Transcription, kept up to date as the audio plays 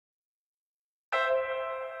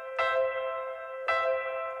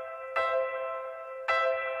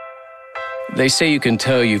They say you can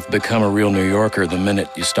tell you've become a real New Yorker the minute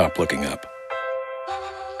you stop looking up.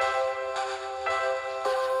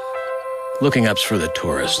 Looking up's for the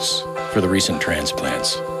tourists, for the recent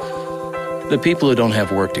transplants, the people who don't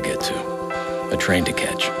have work to get to, a train to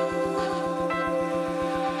catch.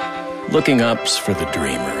 Looking up's for the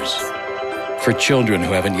dreamers, for children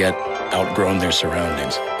who haven't yet outgrown their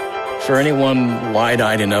surroundings, for anyone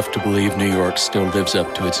wide-eyed enough to believe New York still lives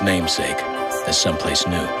up to its namesake as someplace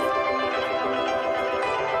new.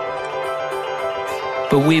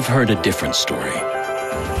 But we've heard a different story.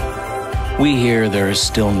 We hear there are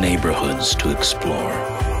still neighborhoods to explore,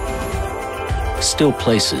 still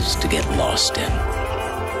places to get lost in,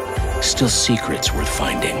 still secrets worth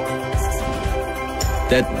finding,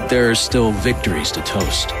 that there are still victories to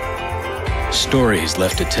toast, stories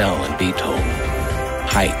left to tell and be told,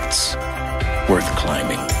 heights worth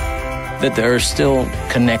climbing, that there are still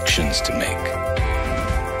connections to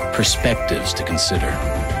make, perspectives to consider,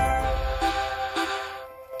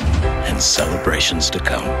 and celebrations to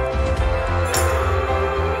come.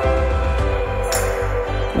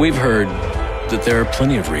 We've heard that there are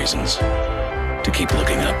plenty of reasons to keep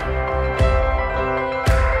looking up.